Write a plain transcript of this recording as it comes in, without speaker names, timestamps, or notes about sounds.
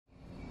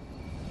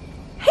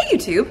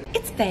YouTube,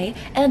 it's Faye,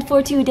 and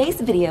for today's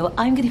video,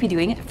 I'm going to be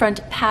doing front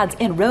pads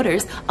and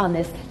rotors on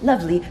this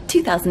lovely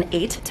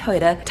 2008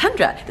 Toyota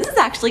Tundra. This is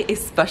actually a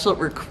special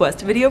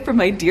request video from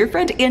my dear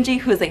friend Angie,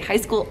 who is a high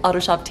school auto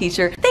shop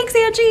teacher. Thanks,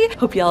 Angie!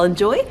 Hope y'all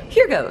enjoy.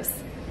 Here goes.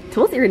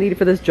 Tools that you're gonna need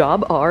for this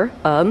job are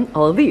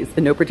all of these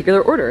in no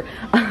particular order.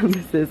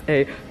 This is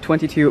a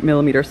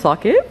 22mm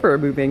socket for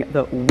removing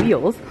the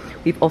wheels.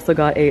 We've also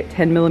got a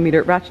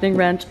 10mm ratcheting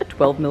wrench, a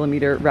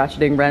 12mm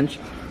ratcheting wrench.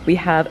 We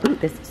have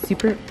this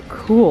super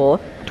cool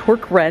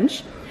torque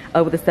wrench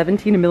with a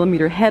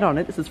 17mm head on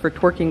it. This is for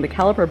torquing the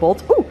caliper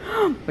bolts. Ooh,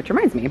 which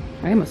reminds me,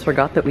 I almost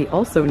forgot that we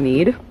also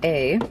need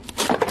a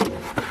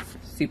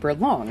super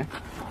long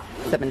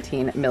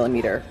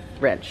 17mm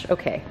wrench.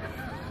 Okay.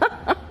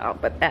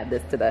 But add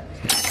this to the,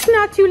 it's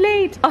not too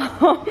late.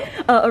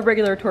 A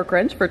regular torque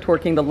wrench for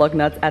torquing the lug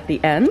nuts at the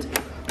end.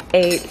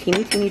 A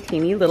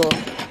teeny little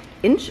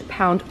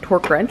inch-pound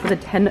torque wrench with a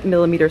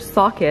 10mm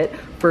socket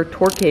for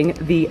torquing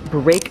the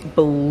brake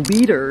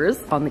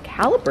bleeders on the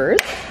calipers.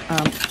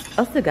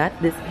 Also got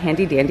this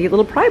handy dandy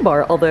little pry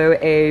bar, although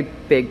a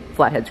big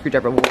flathead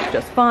screwdriver will work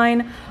just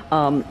fine.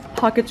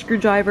 Pocket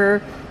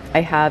screwdriver.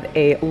 I have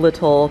a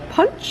little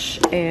punch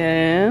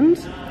and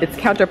its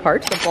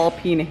counterpart, the ball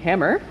peen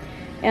hammer.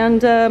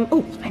 And,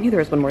 oh, I knew there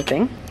was one more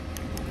thing.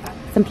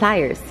 Some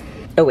pliers.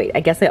 Oh wait,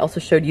 I guess I also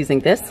showed using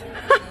this.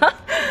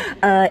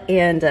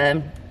 and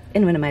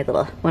one of my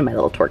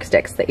little torque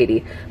sticks, the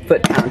 80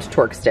 foot-pound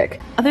torque stick.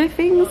 Other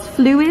things,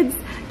 fluids,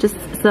 just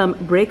some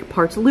brake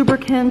parts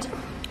lubricant,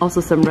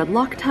 also some red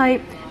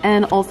Loctite,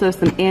 and also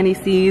some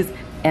anti-seize,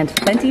 and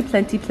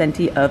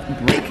plenty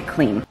of brake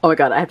clean. Oh my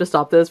god, I have to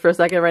stop this for a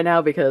second right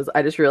now because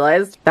I just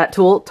realized that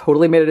tool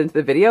totally made it into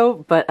the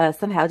video, but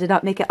somehow did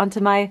not make it onto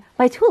my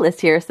tool list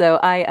here, so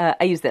I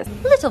use this.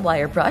 Little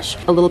wire brush,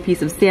 a little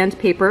piece of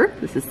sandpaper.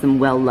 This is some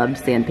well-loved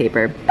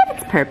sandpaper, but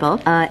it's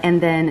purple.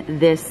 And then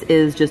this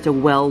is just a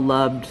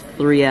well-loved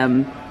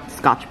 3M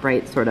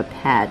Scotch-Brite sort of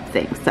pad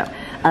thing. So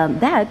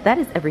that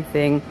is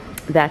everything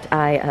that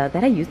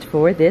I used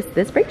for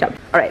this brake job.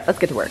 All right, let's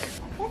get to work.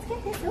 Let's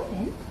get this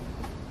open.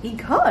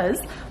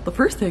 Because the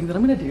first thing that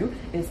I'm gonna do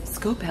is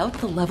scope out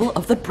the level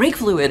of the brake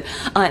fluid.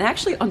 And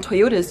actually on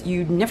Toyotas,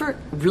 you never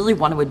really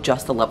want to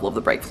adjust the level of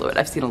the brake fluid.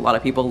 I've seen a lot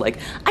of people like,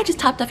 I just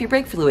topped off your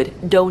brake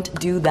fluid. Don't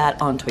do that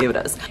on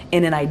Toyotas.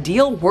 In an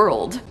ideal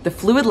world, the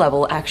fluid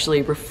level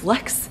actually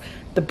reflects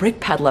the brake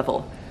pad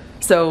level.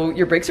 So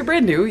your brakes are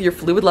brand new, your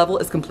fluid level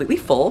is completely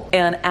full,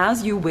 and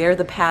as you wear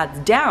the pads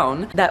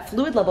down, that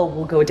fluid level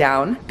will go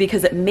down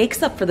because it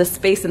makes up for the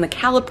space in the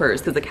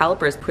calipers, because the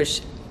calipers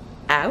push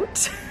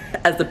out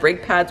as the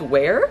brake pads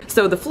wear.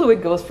 So the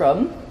fluid goes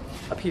from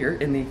up here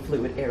in the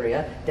fluid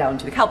area down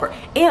to the caliper.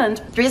 And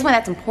the reason why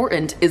that's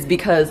important is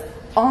because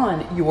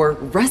on your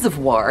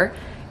reservoir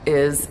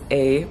is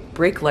a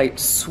brake light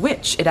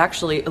switch. It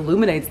actually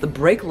illuminates the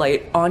brake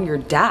light on your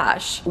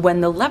dash when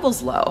the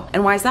level's low.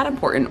 And why is that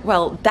important?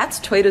 Well, that's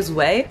Toyota's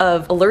way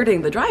of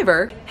alerting the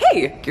driver,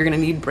 hey, you're gonna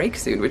need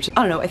brakes soon, which,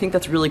 I don't know, I think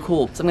that's really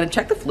cool. So I'm gonna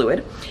check the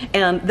fluid,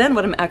 and then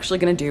what I'm actually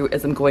gonna do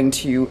is I'm going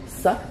to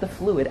suck the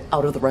fluid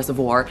out of the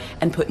reservoir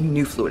and put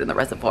new fluid in the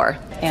reservoir.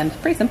 And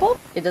pretty simple.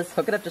 You just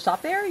hook it up to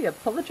top there, you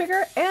pull the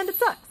trigger, and it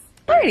sucks.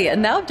 Alrighty,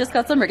 and now I've just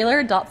got some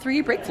regular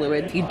 .3 brake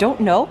fluid. If you don't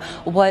know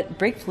what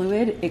brake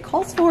fluid it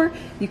calls for,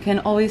 you can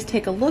always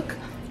take a look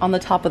on the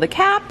top of the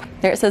cap.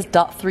 There it says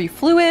 .3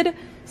 fluid,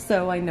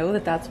 so I know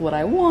that that's what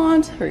I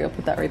want. Here we go,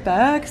 put that right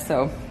back.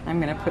 So I'm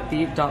gonna put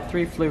the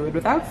 .3 fluid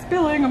without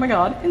spilling, oh my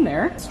god, in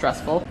there. It's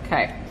stressful.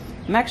 Okay.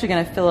 I'm actually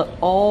gonna fill it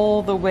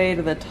all the way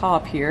to the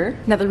top here.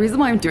 Now the reason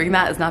why I'm doing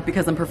that is not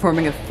because I'm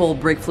performing a full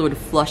brake fluid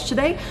flush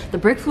today. The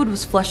brake fluid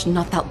was flushed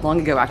not that long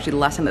ago, actually the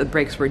last time that the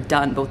brakes were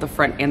done, both the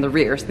front and the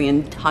rear, so the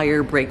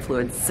entire brake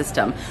fluid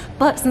system.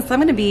 But since I'm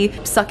gonna be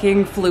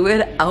sucking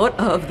fluid out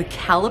of the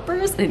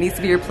calipers and it needs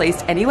to be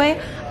replaced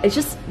anyway, it's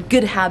just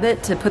good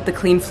habit to put the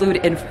clean fluid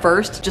in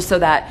first, just so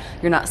that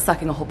you're not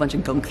sucking a whole bunch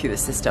of gunk through the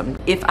system.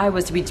 If I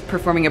was to be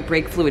performing a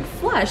brake fluid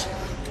flush,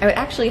 I would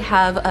actually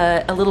have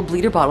a little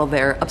bleeder bottle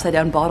there, upside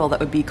down bottle that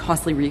would be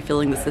constantly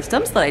refilling the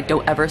system so that I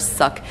don't ever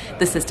suck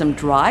the system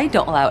dry,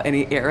 don't allow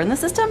any air in the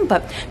system,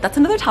 but that's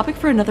another topic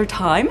for another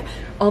time.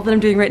 All that I'm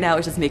doing right now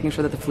is just making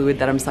sure that the fluid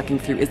that I'm sucking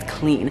through is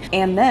clean.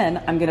 And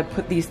then I'm gonna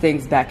put these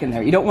things back in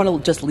there. You don't wanna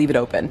just leave it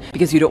open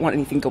because you don't want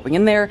anything going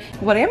in there.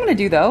 What I am gonna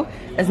do though,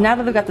 is now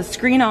that I've got the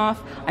screen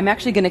off, I'm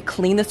actually gonna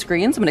clean the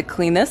screen. So I'm gonna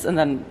clean this and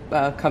then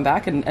come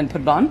back and put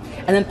it on,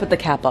 and then put the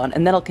cap on,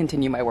 and then I'll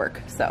continue my work,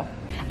 so.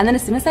 And then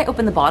as soon as I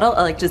open the bottle,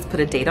 I like just put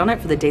a date on it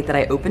for the date that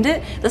I opened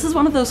it. This is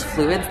one of those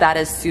fluids that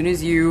as soon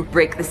as you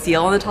break the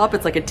seal on the top,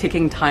 it's like a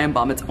ticking time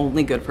bomb. It's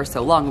only good for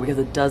so long because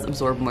it does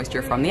absorb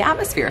moisture from the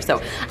atmosphere.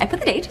 So I put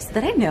the date so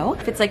that I know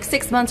if it's like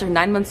 6 months or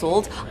 9 months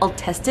old, I'll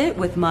test it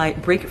with my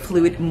brake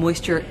fluid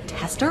moisture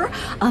tester.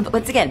 But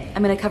once again,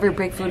 I'm gonna cover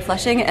brake fluid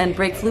flushing and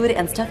brake fluid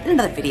and stuff in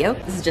another video.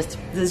 This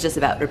is just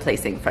about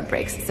replacing front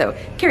brakes. So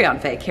carry on,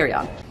 Faye, carry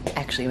on.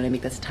 Actually, I'm gonna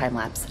make this a time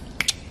lapse.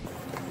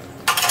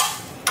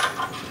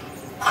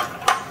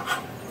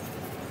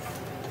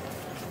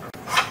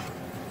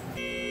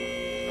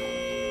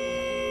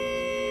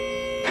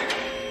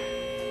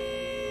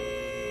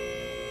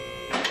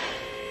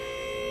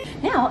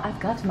 now I've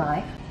got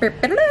my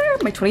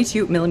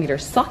 22mm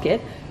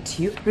socket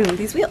to remove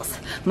these wheels.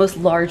 Most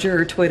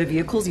larger Toyota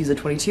vehicles use a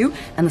 22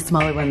 and the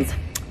smaller ones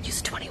use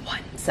a 21.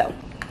 So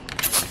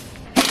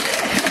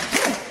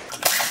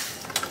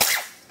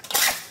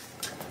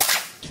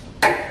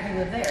you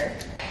were there,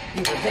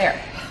 you were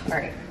there. All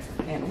right,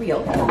 and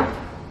wheel.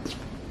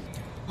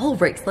 All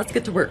right, so let's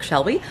get to work,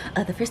 shall we?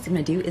 The first thing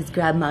I'm gonna do is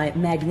grab my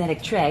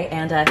magnetic tray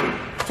and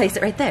place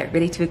it right there,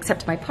 ready to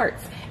accept my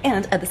parts.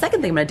 And the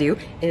second thing I'm gonna do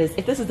is,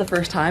 if this is the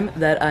first time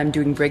that I'm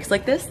doing brakes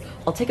like this,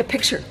 I'll take a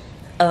picture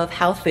of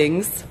how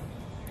things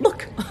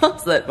look,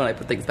 so that when I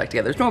put things back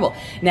together, it's normal.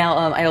 Now,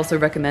 I also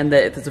recommend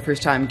that if it's the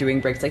first time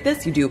doing brakes like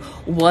this, you do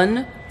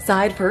one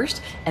side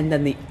first and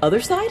then the other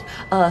side,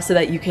 so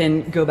that you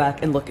can go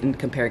back and look and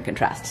compare and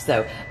contrast.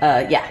 So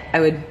yeah,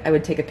 I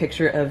would take a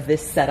picture of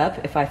this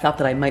setup if I thought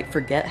that I might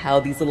forget how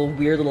these little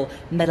weird little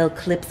metal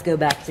clips go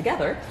back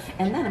together.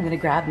 And then I'm gonna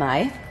grab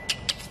my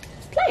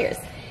pliers.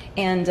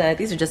 And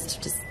these are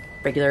just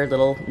regular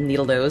little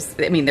needle nose.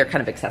 I mean, they're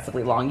kind of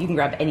excessively long. You can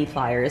grab any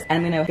pliers.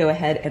 And I'm gonna go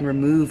ahead and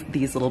remove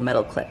these little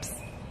metal clips.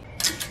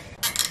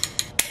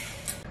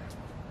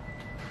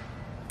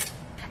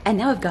 And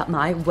now I've got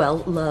my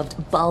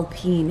well-loved ball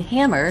peen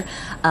hammer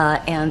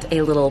and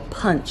a little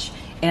punch.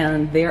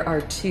 And there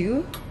are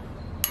two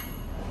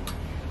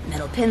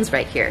metal pins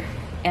right here.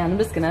 And I'm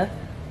just gonna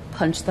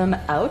punch them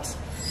out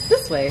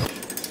this way.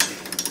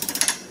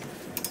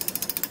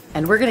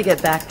 And we're gonna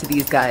get back to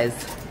these guys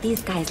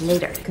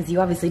later, because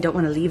you obviously don't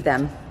want to leave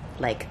them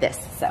like this.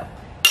 So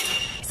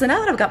now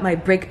that I've got my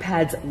brake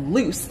pads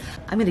loose,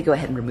 I'm gonna go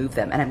ahead and remove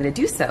them, and I'm gonna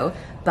do so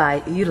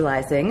by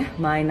utilizing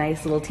my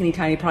nice little teeny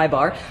tiny pry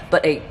bar,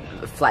 but a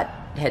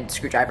flathead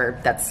screwdriver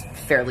that's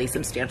fairly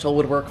substantial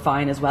would work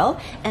fine as well,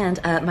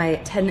 and my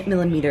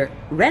 10mm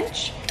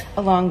wrench,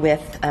 along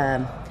with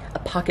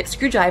a pocket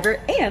screwdriver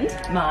and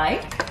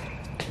my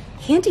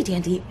handy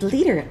dandy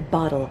bleeder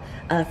bottle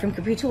from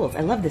Capri Tools.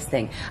 I love this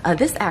thing.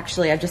 This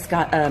actually, I've just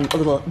got a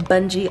little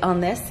bungee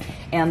on this,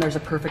 and there's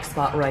a perfect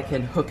spot where I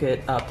can hook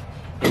it up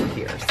in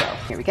here. So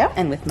here we go.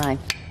 And with my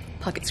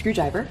pocket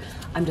screwdriver,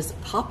 I'm just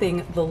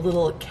popping the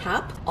little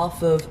cap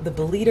off of the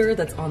bleeder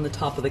that's on the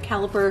top of the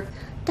caliper.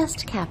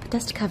 Dust cap,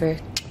 dust cover.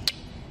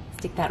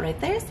 Stick that right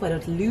there so I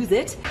don't lose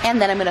it.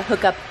 And then I'm gonna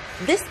hook up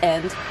this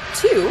end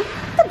to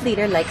the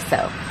bleeder like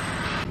so.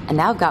 And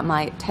now I've got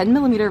my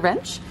 10mm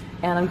wrench,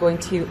 and I'm going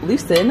to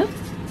loosen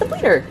the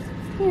bleeder.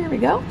 Here we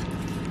go.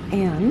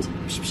 And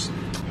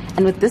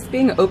with this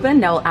being open,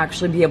 now I'll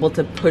actually be able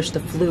to push the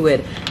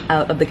fluid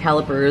out of the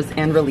calipers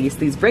and release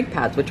these brake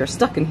pads, which are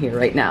stuck in here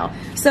right now.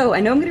 So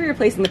I know I'm gonna be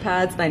replacing the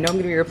pads, and I know I'm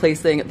gonna be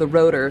replacing the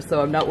rotor, so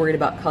I'm not worried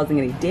about causing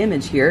any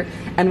damage here.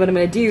 And what I'm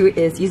gonna do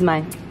is use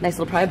my nice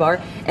little pry bar,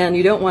 and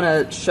you don't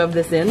wanna shove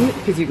this in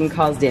because you can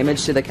cause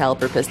damage to the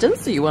caliper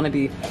pistons, so you wanna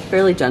be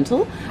fairly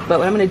gentle. But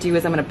what I'm gonna do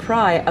is I'm gonna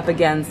pry up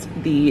against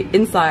the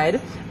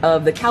inside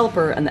of the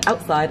caliper and the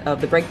outside of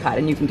the brake pad,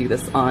 and you can do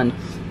this on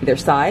either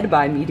side.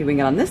 By me doing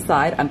it on this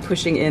side, I'm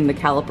pushing in the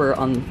caliper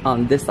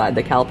on this side,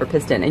 the caliper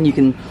piston, and you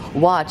can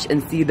watch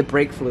and see the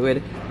brake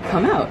fluid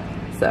come out.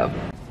 So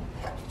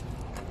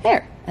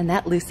there, and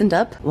that loosened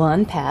up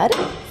one pad.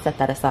 Set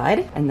that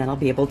aside, and then I'll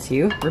be able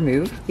to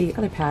remove the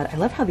other pad. I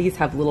love how these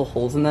have little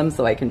holes in them,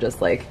 so I can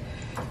just like,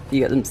 if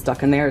you get them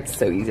stuck in there, it's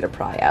so easy to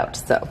pry out.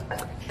 So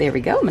there we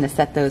go. I'm gonna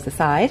set those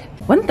aside.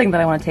 One thing that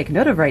I wanna take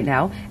note of right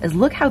now is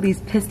look how these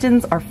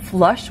pistons are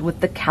flush with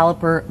the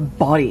caliper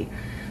body.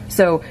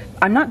 So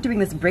I'm not doing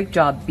this brake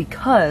job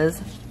because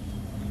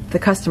the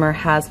customer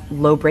has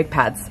low brake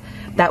pads.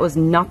 That was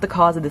not the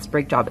cause of this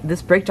brake job.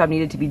 This brake job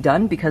needed to be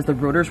done because the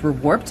rotors were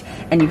warped,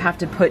 and you have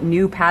to put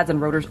new pads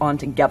and rotors on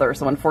together.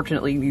 So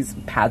unfortunately, these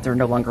pads are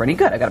no longer any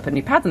good. I gotta put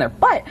new pads in there.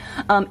 But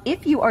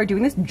if you are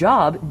doing this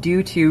job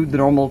due to the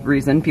normal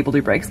reason people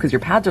do brakes, because your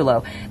pads are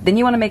low, then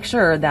you wanna make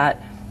sure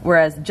that,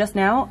 whereas just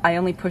now I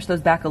only push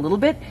those back a little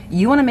bit,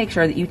 you wanna make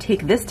sure that you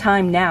take this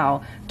time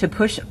now to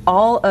push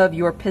all of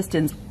your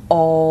pistons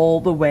all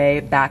the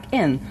way back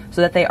in so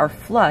that they are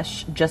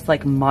flush just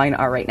like mine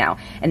are right now.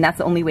 And that's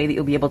the only way that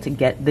you'll be able to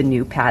get the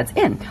new pads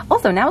in.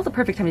 Also, now is the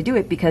perfect time to do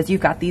it because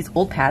you've got these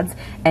old pads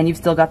and you've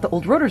still got the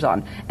old rotors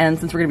on. And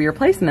since we're gonna be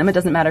replacing them, it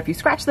doesn't matter if you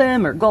scratch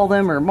them or gull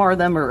them or mar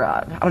them or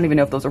I don't even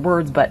know if those are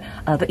words, but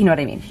you know what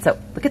I mean. So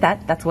look at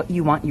that. That's what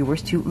you want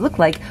yours to look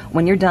like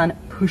when you're done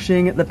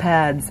pushing the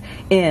pads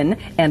in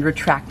and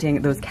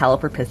retracting those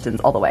caliper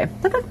pistons all the way.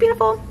 Doesn't that look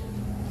beautiful?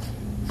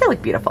 They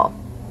look beautiful.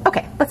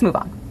 Okay, let's move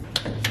on.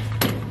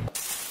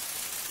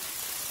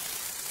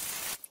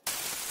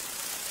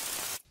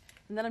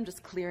 And then I'm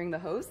just clearing the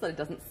hose so that it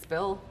doesn't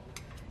spill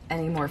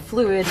any more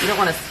fluid. You don't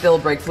want to spill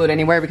brake fluid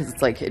anywhere because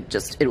it's like,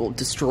 it will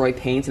destroy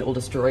paint, it will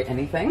destroy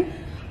anything.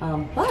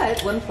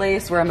 But one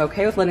place where I'm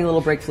okay with letting a little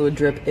brake fluid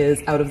drip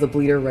is out of the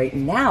bleeder right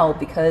now,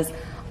 because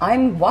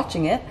I'm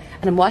watching it,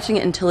 and I'm watching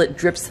it until it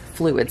drips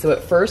fluid. So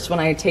at first, when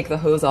I take the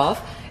hose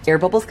off, air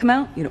bubbles come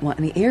out. You don't want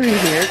any air in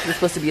here because it's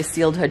supposed to be a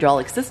sealed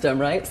hydraulic system,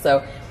 right?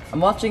 So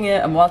I'm watching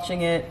it,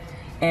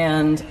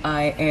 and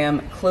I am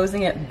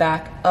closing it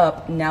back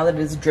up now that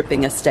it is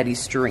dripping a steady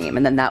stream,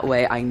 and then that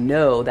way I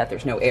know that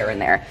there's no air in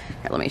there.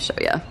 Here, let me show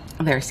you.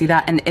 There, see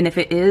that? And if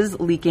it is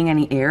leaking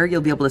any air,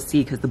 you'll be able to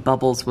see because the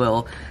bubbles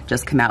will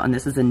just come out, and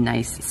this is a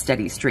nice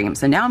steady stream.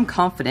 So now I'm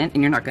confident,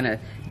 and you're not gonna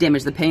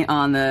damage the paint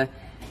on the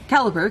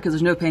caliper because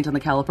there's no paint on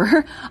the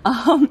caliper.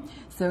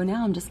 So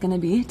now I'm just gonna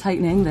be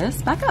tightening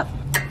this back up.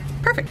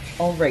 Perfect.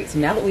 All right, so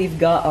now that we've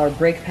got our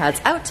brake pads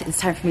out, it's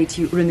time for me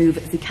to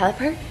remove the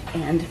caliper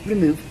and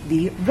remove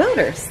the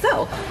rotor.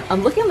 So,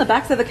 looking on the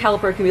backside of the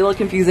caliper can be a little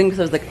confusing because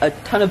there's like a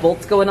ton of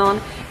bolts going on.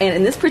 And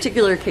in this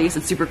particular case,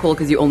 it's super cool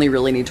because you only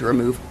really need to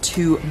remove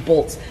 2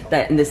 bolts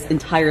and this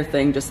entire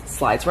thing just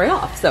slides right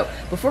off. So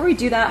before we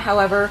do that,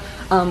 however,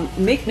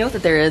 make note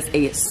that there is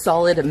a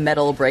solid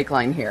metal brake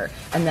line here.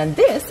 And then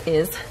this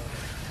is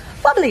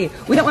wobbly.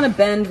 We don't want to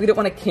bend, we don't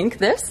want to kink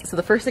this. So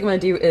the first thing I'm going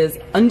to do is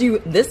undo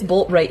this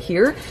bolt right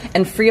here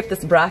and free up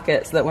this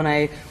bracket so that when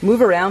I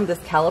move around this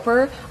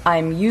caliper,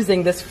 I'm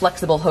using this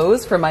flexible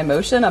hose for my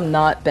motion. I'm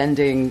not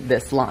bending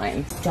this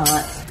line.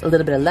 Got a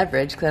little bit of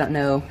leverage because I don't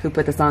know who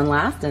put this on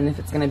last and if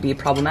it's going to be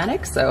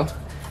problematic. So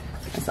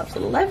give myself a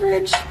little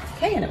leverage.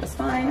 Okay, and it was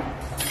fine.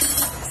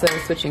 So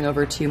switching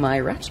over to my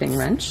ratcheting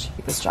wrench,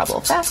 make this job a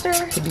little faster.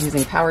 Could be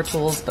using power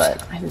tools,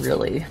 but I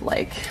really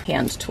like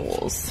hand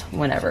tools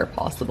whenever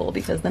possible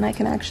because then I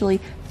can actually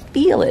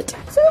feel it.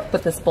 So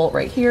put this bolt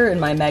right here in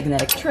my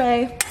magnetic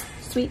tray.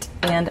 Sweet,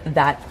 and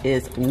that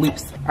is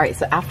loose. All right,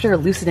 so after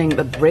loosening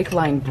the brake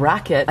line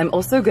bracket, I'm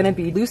also gonna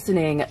be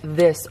loosening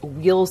this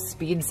wheel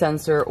speed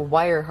sensor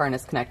wire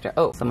harness connector.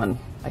 Oh, someone,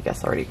 I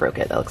guess, already broke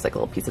it. That looks like a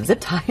little piece of zip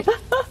tie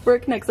where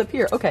it connects up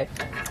here. Okay,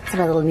 so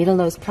my little needle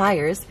nose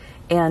pliers,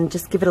 and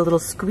just give it a little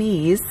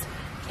squeeze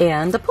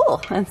and a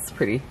pull. That's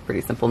pretty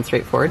simple and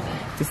straightforward.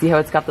 You see how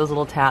it's got those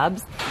little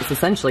tabs? It's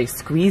essentially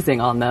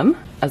squeezing on them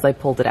as I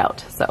pulled it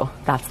out. So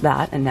that's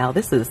that, and now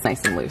this is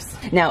nice and loose.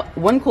 Now,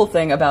 one cool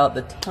thing about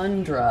the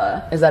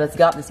Tundra is that it's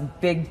got this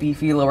big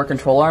beefy lower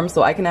control arm,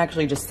 so I can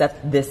actually just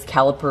set this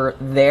caliper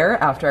there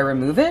after I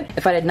remove it.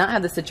 If I did not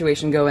have this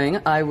situation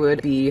going, I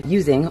would be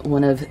using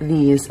one of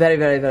these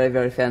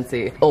very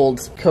fancy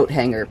old coat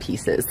hanger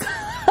pieces.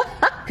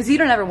 Because you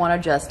don't ever want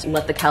to just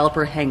let the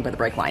caliper hang by the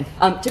brake line.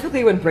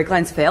 Typically when brake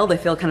lines fail, they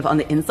fail kind of on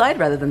the inside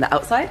rather than the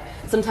outside.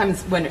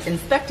 Sometimes when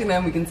inspecting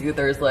them, we can see that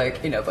there's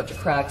like, you know, a bunch of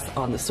cracks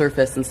on the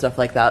surface and stuff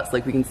like that. So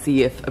like we can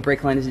see if a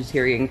brake line is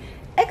deteriorating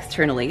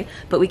externally,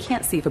 but we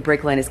can't see if a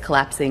brake line is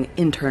collapsing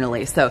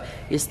internally. So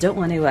you just don't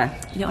want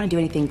to do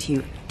anything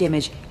to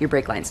damage your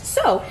brake lines.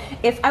 So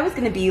if I was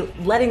going to be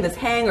letting this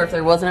hang, or if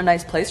there wasn't a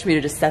nice place for me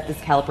to just set this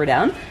caliper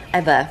down,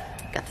 I've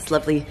got this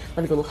lovely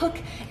little hook,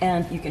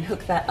 and you can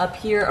hook that up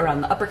here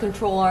around the upper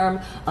control arm.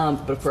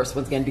 But of course,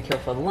 once again, be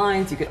careful of the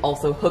lines. You could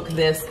also hook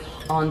this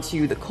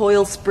onto the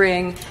coil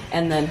spring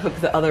and then hook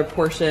the other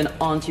portion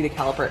onto the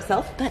caliper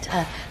itself. But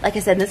like I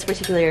said, in this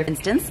particular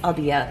instance, I'll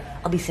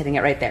be setting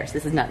it right there. So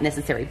this is not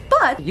necessary.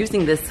 But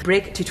using this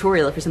brake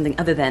tutorial for something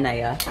other than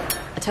a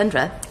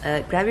Tundra,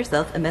 grab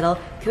yourself a metal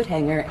coat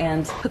hanger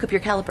and hook up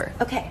your caliper.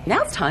 Okay,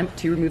 now it's time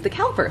to remove the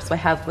caliper. So I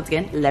have, once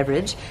again,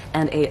 leverage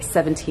and a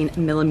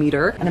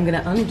 17mm, and I'm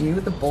gonna undo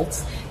the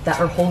bolts that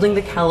are holding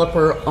the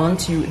caliper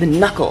onto the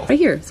knuckle right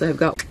here. So I've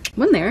got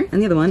one there,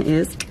 and the other one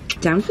is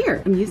down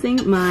here. I'm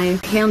using my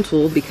hand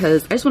tool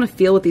because I just want to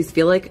feel what these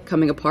feel like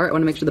coming apart. I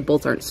want to make sure the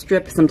bolts aren't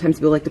stripped. Sometimes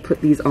people like to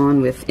put these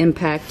on with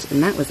impact,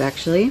 and that was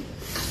actually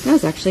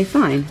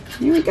fine.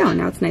 There we go,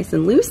 now it's nice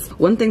and loose.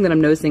 One thing that I'm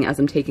noticing as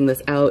I'm taking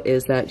this out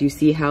is that, do you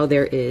see how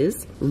there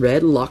is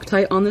red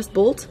Loctite on this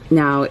bolt?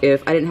 Now,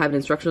 if I didn't have an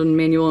instruction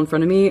manual in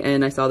front of me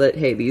and I saw that,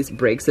 hey, these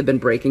brakes have been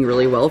breaking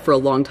really well for a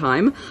long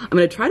time, I'm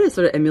gonna try to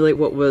sort of emulate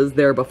what was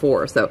there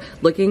before. So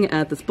looking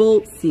at this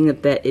bolt, seeing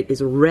that it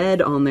is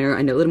red on there,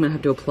 I know that I'm gonna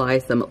have to apply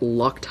some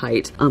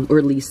Loctite, or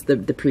at least the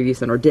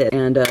previous owner did,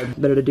 and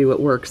better to do what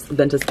works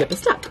than to skip a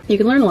step. You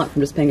can learn a lot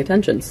from just paying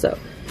attention. So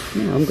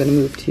now I'm gonna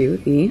move to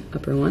the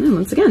upper one, and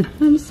once again,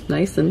 that was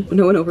nice, and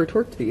no one over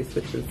torqued these,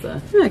 which is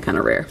kind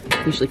of rare.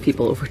 Usually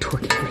people over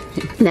torque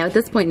everything. Now at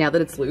this point, now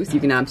that it's loose, you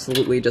can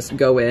absolutely just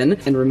go in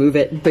and remove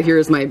it. But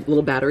here's my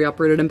little battery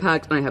operated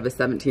impact, and I have a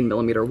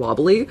 17mm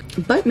wobbly.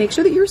 But make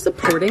sure that you're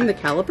supporting the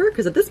caliper,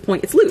 because at this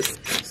point it's loose.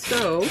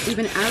 So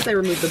even as I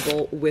remove the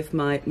bolt with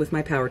my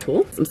power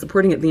tool, I'm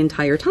supporting it the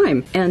entire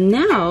time. And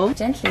now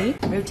gently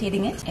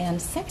rotating it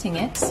and setting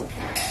it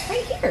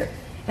right here.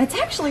 And it's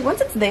actually,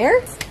 once it's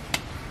there,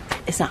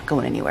 it's not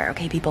going anywhere,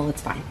 okay people,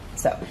 it's fine.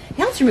 So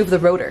now let's remove the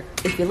rotor.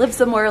 If you live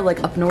somewhere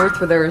like up north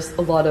where there's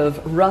a lot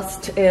of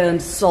rust and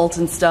salt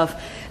and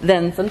stuff,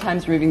 then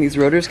sometimes removing these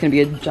rotors can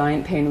be a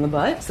giant pain in the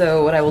butt.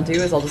 So what I will do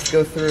is I'll just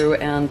go through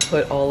and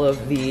put all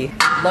of the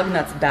lug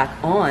nuts back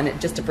on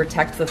just to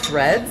protect the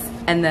threads,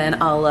 and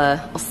then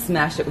I'll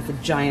smash it with a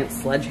giant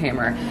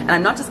sledgehammer. And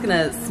I'm not just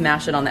gonna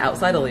smash it on the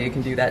outside, although you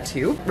can do that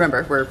too.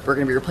 Remember, we're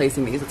gonna be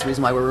replacing these. That's the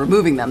reason why we're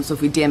removing them. So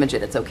if we damage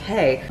it, it's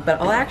okay.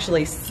 But I'll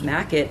actually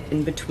smack it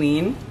in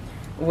between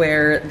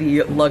where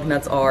the lug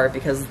nuts are,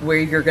 because where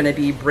you're gonna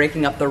be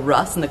breaking up the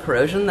rust and the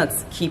corrosion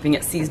that's keeping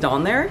it seized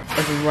on there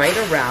is right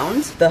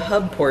around the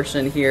hub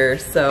portion here.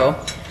 So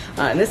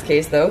in this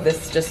case though,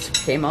 this just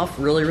came off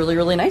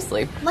really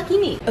nicely. Lucky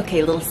me. Okay,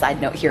 a little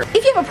side note here.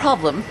 If you have a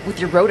problem with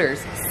your rotors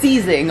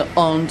seizing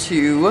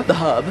onto the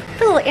hub,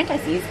 put a little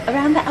anti-seize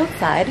around the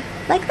outside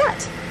like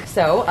that.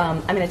 So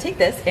I'm gonna take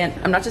this, and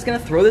I'm not just gonna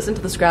throw this into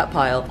the scrap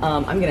pile.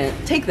 I'm gonna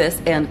take this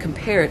and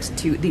compare it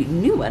to the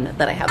new one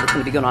that I have that's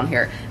gonna be going on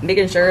here,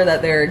 making sure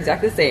that they're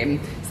exactly the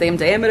same. Same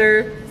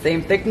diameter,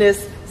 same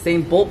thickness,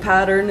 same bolt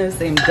pattern,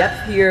 same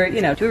depth here,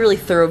 you know, do a really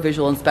thorough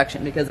visual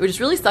inspection, because it would just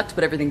really suck to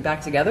put everything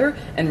back together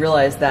and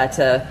realize that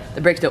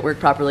the brakes don't work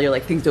properly, or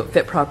like things don't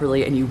fit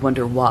properly, and you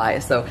wonder why.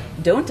 So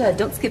don't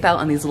skip out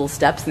on these little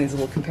steps and these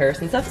little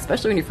comparison stuff,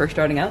 especially when you're first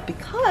starting out,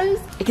 because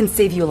it can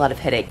save you a lot of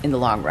headache in the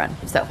long run.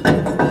 So,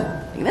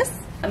 like this.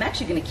 I'm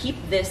actually gonna keep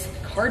this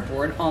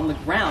cardboard on the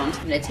ground.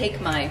 I'm gonna take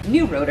my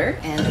new rotor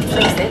and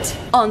place it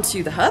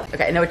onto the hub.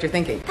 Okay, I know what you're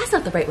thinking. That's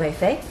not the right way,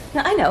 Faye.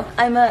 No, I know.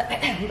 I'm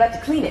about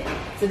to clean it.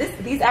 So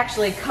these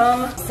actually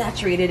come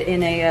saturated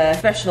in a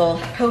special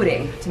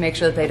coating to make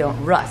sure that they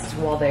don't rust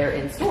while they're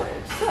in storage.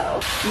 So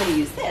I'm gonna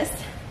use this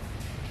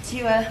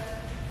to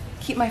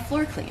keep my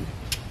floor clean.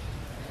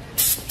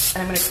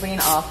 And I'm gonna clean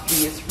off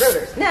these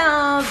rotors.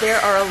 Now, there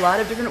are a lot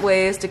of different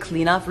ways to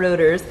clean off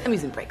rotors. I'm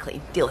using brake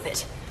clean. Deal with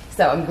it.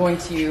 So I'm going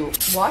to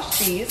wash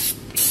these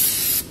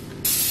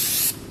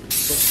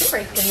with the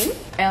brake clean.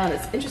 And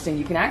it's interesting,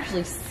 you can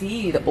actually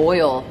see the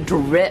oil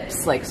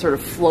drips, like sort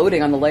of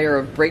floating on the layer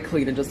of brake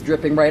clean and just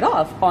dripping right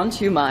off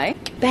onto my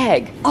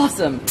bag.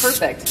 Awesome,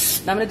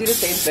 perfect. Now I'm gonna do the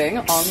same thing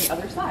on the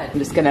other side. I'm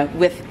just gonna,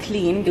 with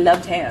clean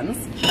gloved hands,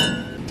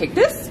 take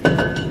this, flip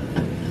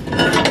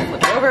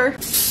it over,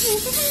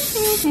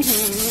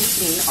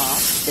 clean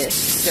off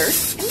this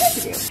dirt and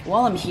residue.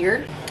 While I'm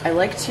here, I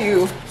like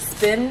to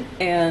spin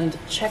and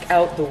check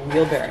out the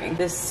wheel bearing.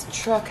 This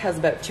truck has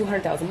about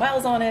 200,000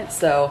 miles on it,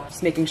 so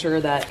just making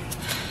sure that,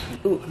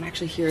 ooh, I'm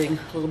actually hearing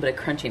a little bit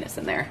of crunchiness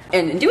in there.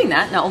 And in doing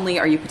that, not only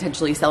are you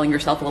potentially selling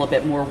yourself a little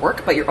bit more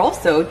work, but you're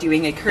also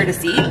doing a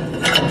courtesy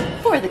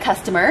for the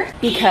customer,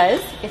 because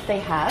if they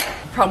have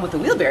a problem with the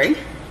wheel bearing,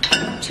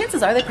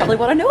 chances are they probably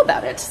want to know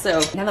about it. So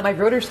now that my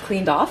rotor's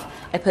cleaned off,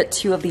 I put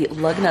 2 of the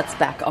lug nuts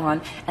back on,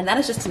 and that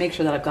is just to make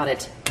sure that I've got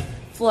it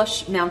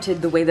flush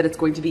mounted the way that it's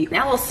going to be.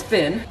 Now I'll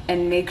spin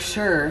and make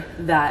sure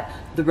that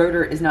the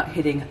rotor is not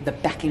hitting the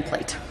backing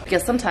plate,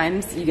 because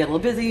sometimes you get a little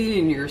busy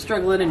and you're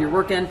struggling and you're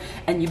working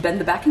and you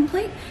bend the backing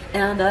plate,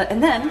 and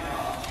then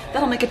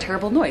that'll make a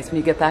terrible noise when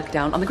you get back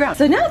down on the ground.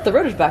 So now that the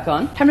rotor's back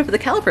on, time to put the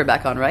caliper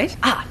back on, right?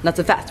 Ah, not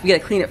so fast. We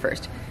gotta clean it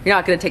first. You're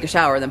not gonna take a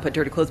shower and then put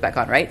dirty clothes back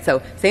on, right?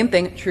 So same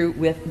thing true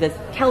with this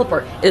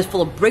caliper. It is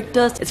full of brake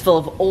dust, it's full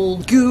of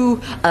old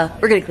goo.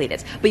 We're gonna clean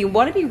it. But you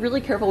wanna be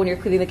really careful when you're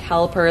cleaning the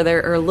caliper.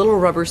 There are little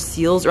rubber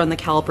seals around the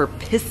caliper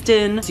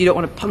piston, so you don't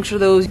wanna puncture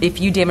those. If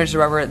you damage the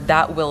rubber,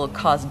 that will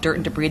cause dirt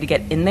and debris to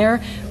get in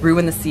there,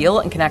 ruin the seal,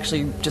 and can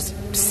actually just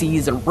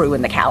seize or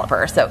ruin the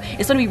caliper. So you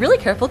just wanna be really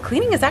careful.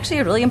 Cleaning is actually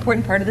a really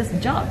important part of this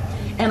job.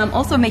 And I'm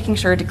also making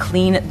sure to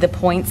clean the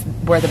points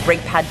where the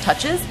brake pad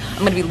touches. I'm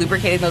gonna be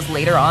lubricating those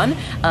later on,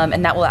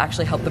 and that will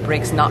actually help the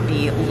brakes not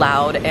be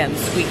loud and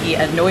squeaky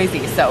and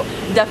noisy. So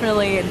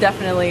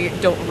definitely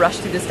don't rush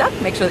through this step.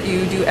 Make sure that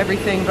you do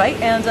everything right,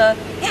 and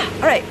yeah,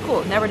 all right,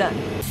 cool, now we're done.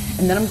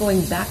 And then I'm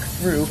going back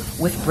through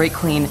with brake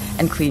clean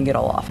and cleaning it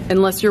all off.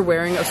 Unless you're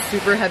wearing a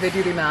super heavy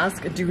duty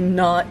mask, do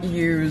not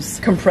use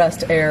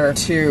compressed air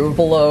to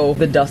blow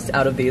the dust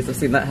out of these. I've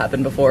seen that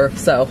happen before,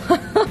 so.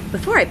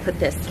 Before I put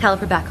this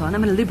caliper back on,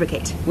 I'm gonna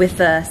lubricate with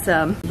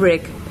some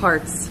brake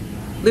parts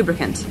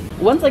lubricant.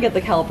 Once I get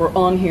the caliper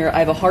on here, I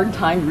have a hard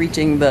time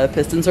reaching the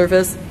piston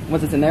surface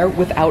once it's in there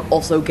without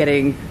also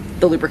getting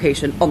the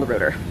lubrication on the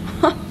rotor.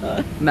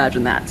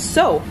 Imagine that.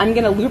 So I'm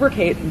gonna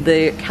lubricate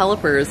the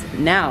calipers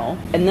now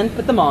and then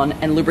put them on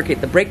and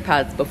lubricate the brake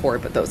pads before I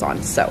put those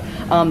on. So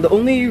the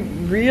only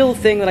real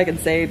thing that I can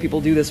say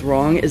people do this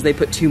wrong is they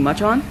put too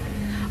much on.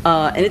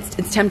 And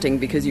it's tempting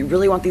because you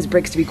really want these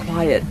brakes to be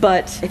quiet.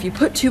 But if you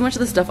put too much of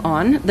the stuff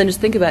on, then just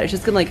think about it. It's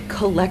just gonna like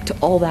collect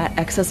all that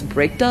excess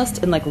brake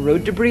dust and like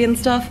road debris and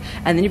stuff.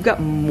 And then you've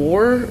got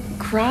more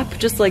crap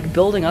just like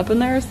building up in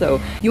there.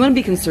 So you wanna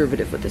be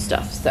conservative with this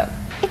stuff. So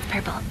it's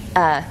purple.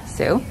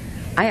 So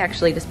I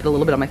actually just put a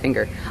little bit on my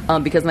finger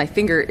because my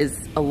finger is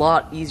a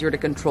lot easier to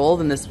control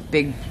than this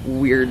big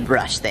weird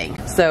brush thing.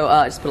 So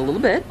I just put a little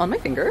bit on my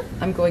finger.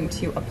 I'm going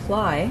to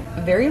apply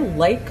a very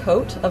light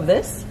coat of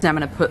this. Now I'm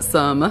gonna put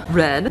some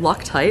red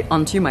Loctite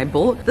onto my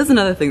bolt. This is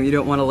another thing that you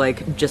don't wanna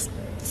like just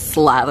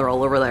slather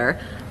all over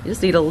there. You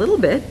just need a little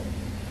bit.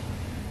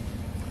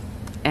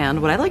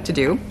 And what I like to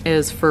do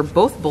is for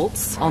both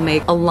bolts, I'll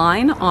make a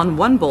line on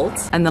one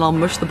bolt and then I'll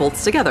mush the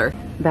bolts together.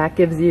 That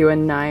gives you a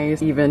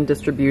nice even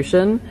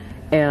distribution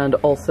and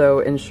also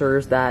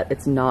ensures that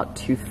it's not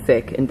too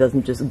thick and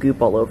doesn't just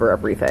goop all over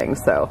everything.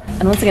 So,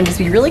 and once again, just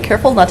be really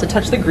careful not to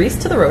touch the grease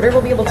to the rotor.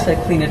 We'll be able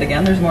to clean it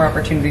again. There's more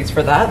opportunities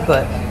for that,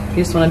 but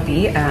you just want to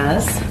be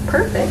as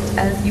perfect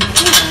as you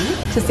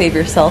can to save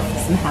yourself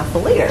some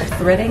hassle later.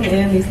 Threading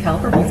in these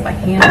caliper bolts by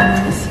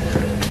hand.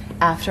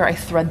 After I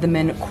thread them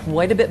in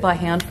quite a bit by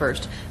hand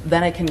first,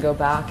 then I can go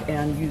back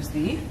and use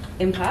the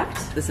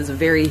impact. This is a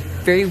very,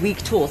 very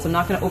weak tool, so I'm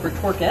not gonna over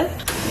torque it,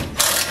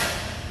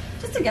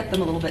 just to get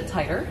them a little bit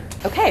tighter.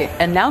 Okay,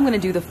 and now I'm gonna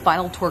do the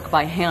final torque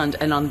by hand,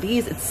 and on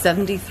these, it's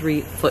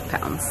 73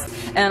 foot-pounds.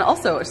 And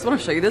also, I just wanna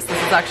show you this.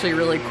 This is actually a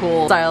really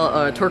cool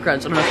style torque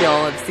wrench. I don't know if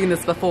y'all have seen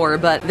this before,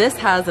 but this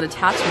has an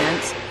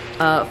attachment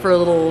for a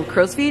little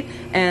crow's feet,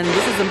 and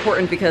this is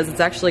important because it's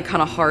actually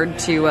kind of hard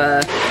to,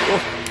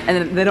 and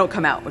then they don't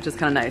come out, which is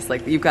kind of nice.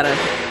 Like, you've got to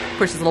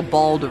push this little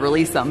ball to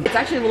release them. It's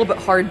actually a little bit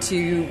hard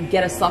to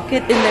get a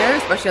socket in there,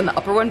 especially on the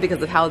upper one,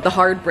 because of how the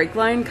hard brake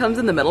line comes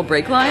in, the middle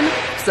brake line.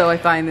 So I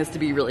find this to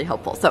be really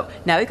helpful. So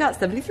now we've got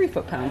 73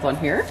 foot-pounds on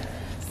here.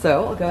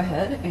 So I'll go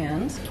ahead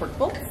and torque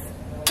bolts.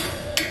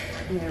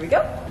 And there we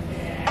go.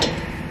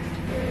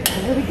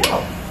 And there we go.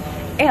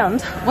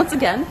 And once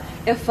again,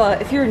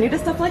 if you're new to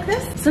stuff like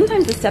this,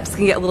 sometimes the steps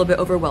can get a little bit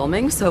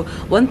overwhelming. So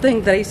one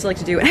thing that I used to like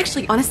to do, and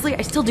actually, honestly,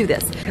 I still do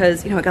this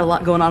because, you know, I got a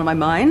lot going on in my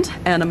mind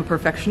and I'm a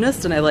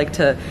perfectionist and I like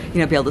to, you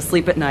know, be able to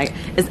sleep at night,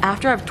 is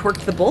after I've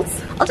torqued the bolts,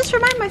 I'll just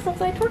remind myself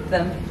that I torqued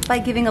them by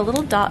giving a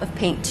little dot of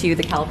paint to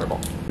the caliper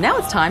bolt. Now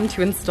it's time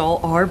to install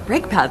our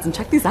brake pads, and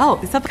check these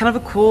out. These have kind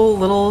of a cool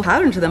little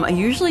pattern to them. I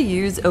usually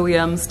use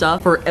OEM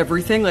stuff for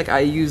everything. Like, I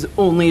use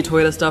only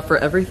Toyota stuff for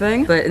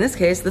everything. But in this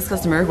case, this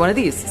customer wanted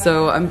these,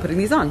 so I'm putting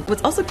these on.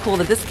 What's also cool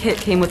that this kit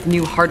came with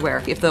new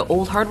hardware. If the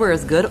old hardware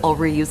is good, I'll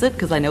reuse it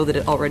because I know that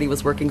it already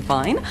was working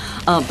fine.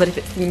 But if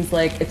it seems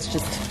like it's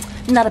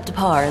just not up to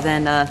par,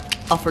 then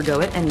I'll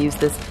forgo it and use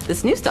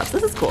this new stuff. So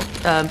this is cool.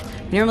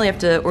 Normally I have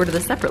to order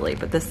this separately,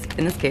 but this,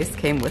 in this case,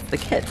 came with the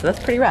kit, so that's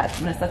pretty rad. I'm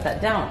gonna set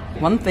that down.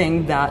 One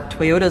thing that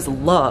Toyotas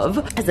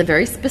love is a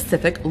very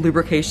specific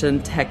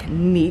lubrication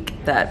technique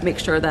that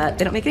makes sure that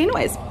they don't make any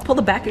noise. Pull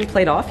the backing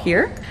plate off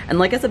here, and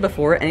like I said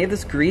before, any of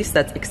this grease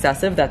that's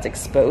excessive, that's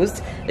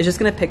exposed, is just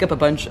gonna pick up a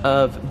bunch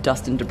of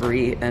dust and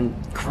debris and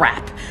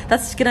crap.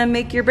 That's gonna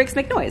make your brakes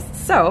make noise.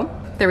 So,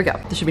 there we go.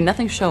 There should be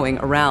nothing showing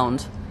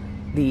around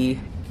the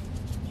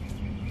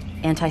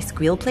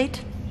anti-squeal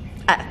plate.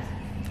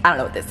 I don't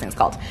know what this thing's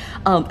called.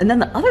 And then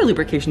the other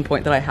lubrication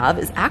point that I have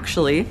is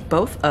actually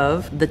both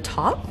of the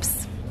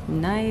tops.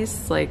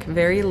 Nice, like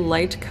very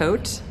light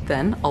coat.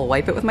 Then I'll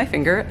wipe it with my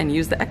finger and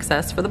use the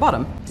excess for the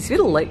bottom. Do you see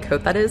what a light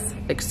coat that is?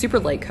 Like super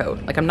light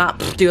coat. Like I'm not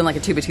doing like a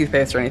tube of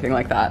toothpaste or anything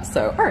like that.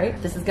 So, all right,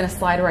 this is gonna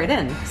slide right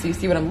in. So you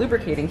see what I'm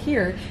lubricating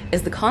here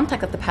is the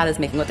contact that the pad is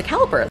making with the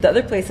caliper. The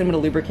other place I'm gonna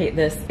lubricate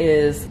this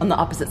is on the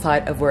opposite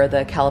side of where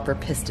the caliper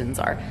pistons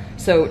are.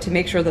 So to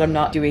make sure that I'm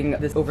not doing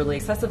this overly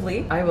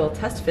excessively, I will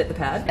test fit the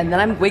pad and then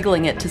I'm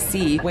wiggling it to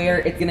see where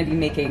it's gonna be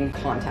making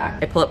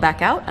contact. I pull it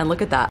back out and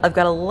look at that. I've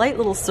got a light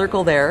little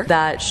circle there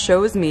that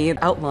shows me an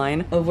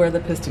outline of where the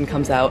piston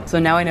comes out. So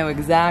now I know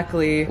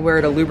exactly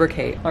where to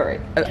lubricate. All right,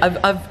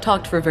 I've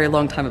talked for a very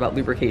long time about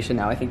lubrication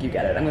now. I think you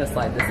get it. I'm gonna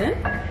slide this in.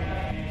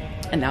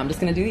 And now I'm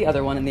just gonna do the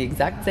other one in the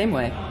exact same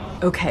way.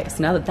 Okay,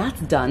 so now that that's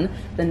done,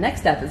 the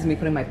next step is me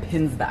putting my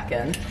pins back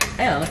in.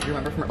 And if you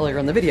remember from earlier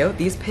in the video,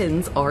 these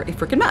pins are a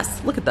freaking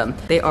mess. Look at them.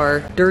 They are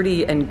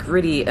dirty and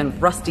gritty and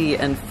rusty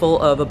and full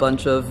of a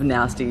bunch of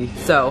nasty.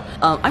 So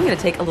I'm gonna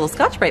take a little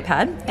Scotch-Brite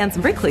pad and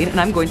some brake clean and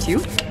I'm going to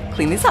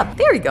clean these up.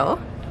 There we go.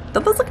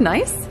 Don't those look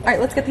nice? All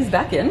right, let's get these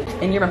back in.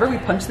 And you remember we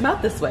punched them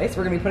out this way, so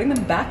we're gonna be putting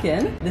them back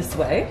in this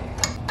way.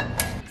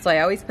 So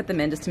I always put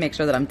them in just to make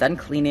sure that I'm done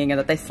cleaning and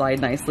that they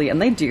slide nicely,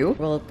 and they do.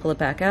 We'll pull it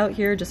back out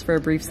here just for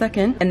a brief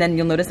second. And then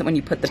you'll notice that when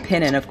you put the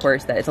pin in, of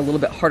course, that it's a little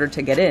bit harder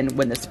to get in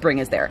when the spring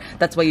is there.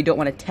 That's why you don't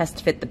wanna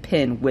test fit the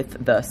pin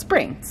with the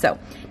spring. So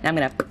now I'm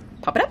gonna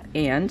pop it up,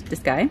 and this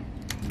guy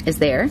is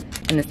there,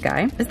 and this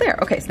guy is there.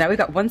 Okay, so now we've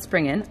got one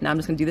spring in. Now I'm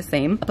just gonna do the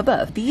same up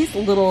above. These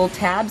little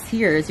tabs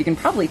here, as you can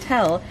probably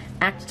tell,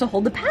 act to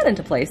hold the pad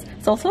into place.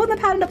 So it's holding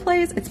the pad into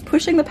place, it's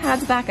pushing the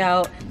pads back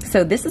out.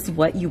 So this is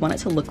what you want it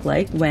to look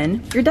like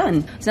when you're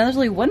done. So now there's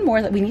only one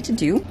more that we need to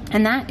do,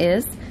 and that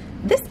is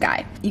this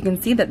guy. You can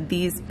see that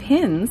these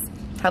pins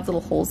have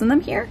little holes in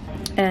them here,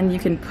 and you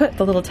can put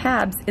the little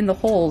tabs in the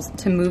holes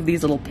to move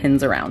these little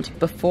pins around.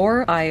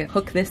 Before I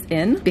hook this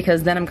in,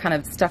 because then I'm kind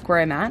of stuck where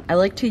I'm at, I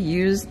like to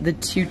use the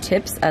two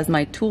tips as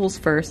my tools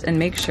first and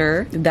make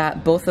sure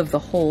that both of the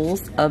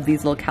holes of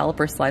these little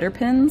caliper slider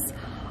pins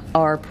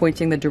are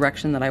pointing the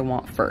direction that I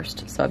want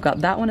first. So I've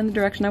got that one in the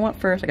direction I want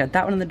first, I got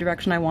that one in the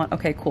direction I want.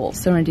 Okay, cool.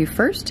 So what I'm gonna do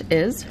first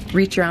is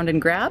reach around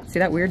and grab, see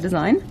that weird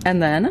design?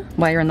 And then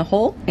wire in the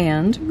hole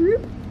and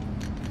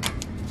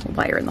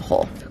wire in the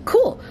hole.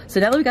 Cool, so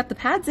now that we got the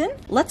pads in,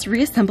 let's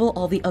reassemble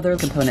all the other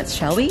components,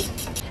 shall we?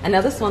 And now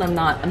this one I'm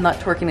not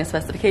torquing a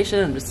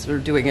specification, I'm just sort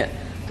of doing it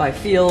by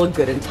feel,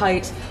 good and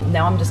tight.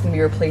 Now I'm just gonna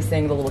be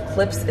replacing the little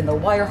clips in the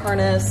wire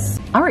harness.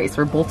 All right,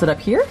 so we're bolted up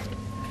here,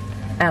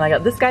 and I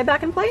got this guy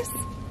back in place,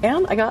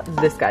 and I got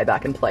this guy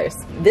back in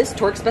place. This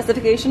torque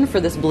specification for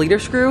this bleeder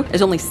screw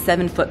is only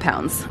 7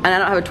 foot-pounds, and I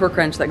don't have a torque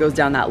wrench that goes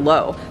down that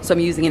low. So I'm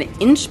using an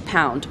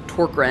inch-pound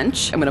torque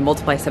wrench. I'm gonna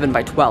multiply 7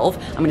 by 12.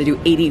 I'm gonna do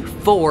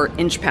 84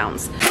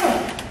 inch-pounds.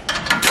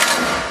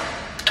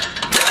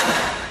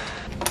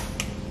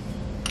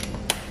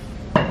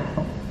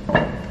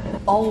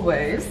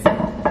 always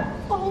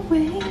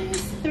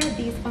thread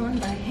these on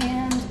by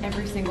hand,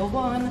 every single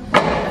one.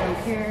 I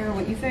don't care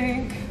what you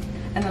think.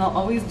 And then I'll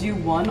always do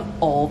one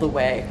all the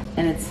way,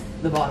 and it's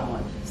the bottom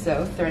one.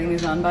 So threading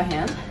these on by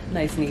hand,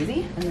 nice and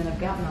easy. And then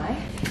I've got my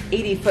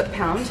 80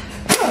 foot-pound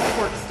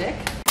torque stick.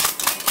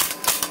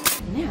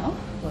 Now,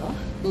 we'll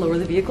lower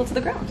the vehicle to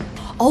the ground.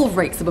 All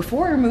right, so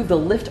before I remove the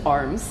lift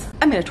arms,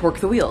 I'm gonna torque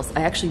the wheels.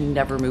 I actually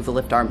never move the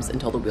lift arms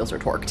until the wheels are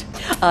torqued.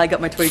 I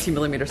got my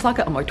 22mm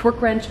socket on my torque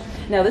wrench.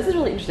 Now this is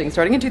really interesting.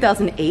 Starting in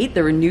 2008,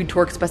 there were new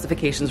torque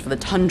specifications for the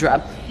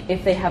Tundra.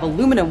 If they have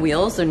aluminum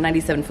wheels, they're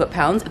 97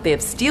 foot-pounds. If they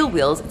have steel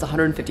wheels, it's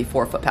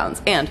 154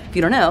 foot-pounds. And if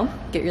you don't know,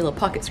 get your little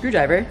pocket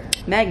screwdriver,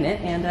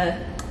 magnet, and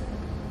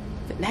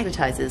if it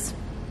magnetizes,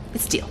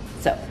 it's steel.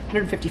 So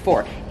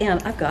 154,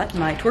 and I've got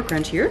my torque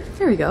wrench here.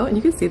 There we go, and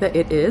you can see that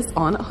it is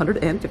on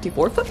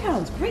 154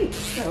 foot-pounds. Great,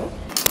 so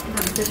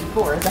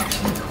 154 is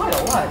actually quite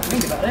a lot,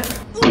 think about it.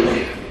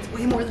 It's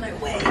way more than I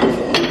weigh.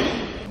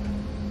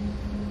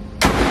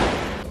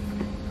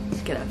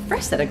 Get a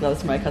fresh set of gloves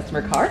for my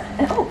customer car.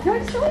 And oh, can I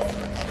just show it?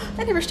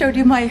 I never showed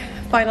you my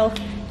final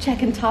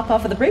check and top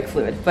off of the brake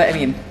fluid, but I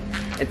mean,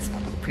 it's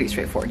pretty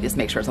straightforward. You just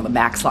make sure it's on the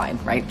max line,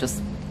 right?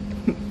 Just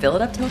fill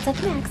it up till it's at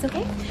the max,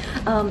 okay?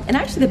 And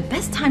actually the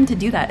best time to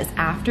do that is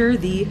after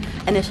the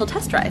initial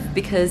test drive,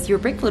 because your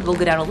brake fluid will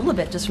go down a little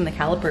bit just from the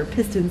caliper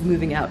pistons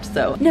moving out.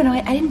 So no,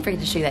 I didn't forget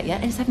to show you that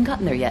yet. I just haven't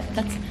gotten there yet.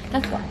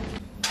 That's why.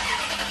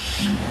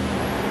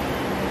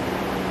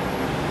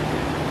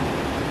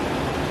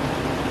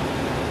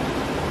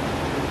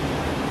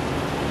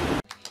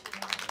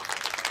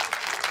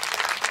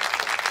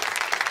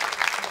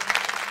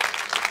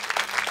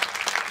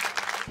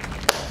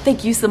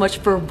 Thank you so much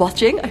for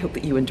watching. I hope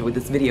that you enjoyed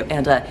this video.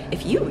 And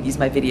if you use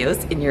my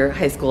videos in your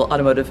high school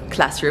automotive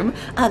classroom,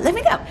 let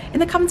me know in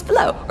the comments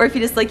below. Or if you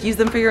just like use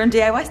them for your own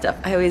DIY stuff.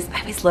 I always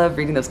love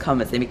reading those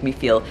comments. They make me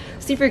feel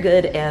super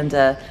good and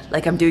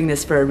like I'm doing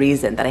this for a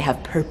reason, that I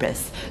have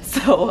purpose.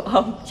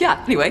 So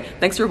yeah, anyway,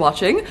 thanks for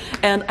watching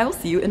and I will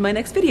see you in my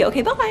next video.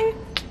 Okay, bye.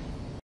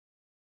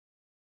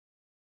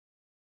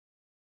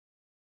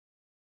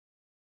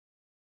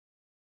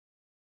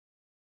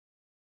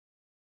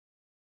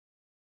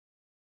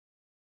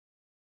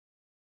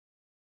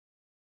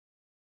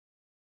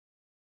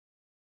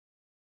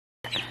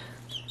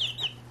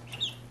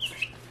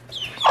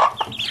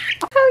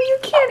 You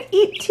can't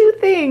eat two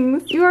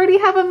things. You already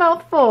have a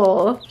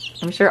mouthful.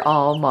 I'm sure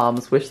all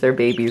moms wish their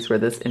babies were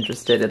this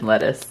interested in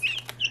lettuce.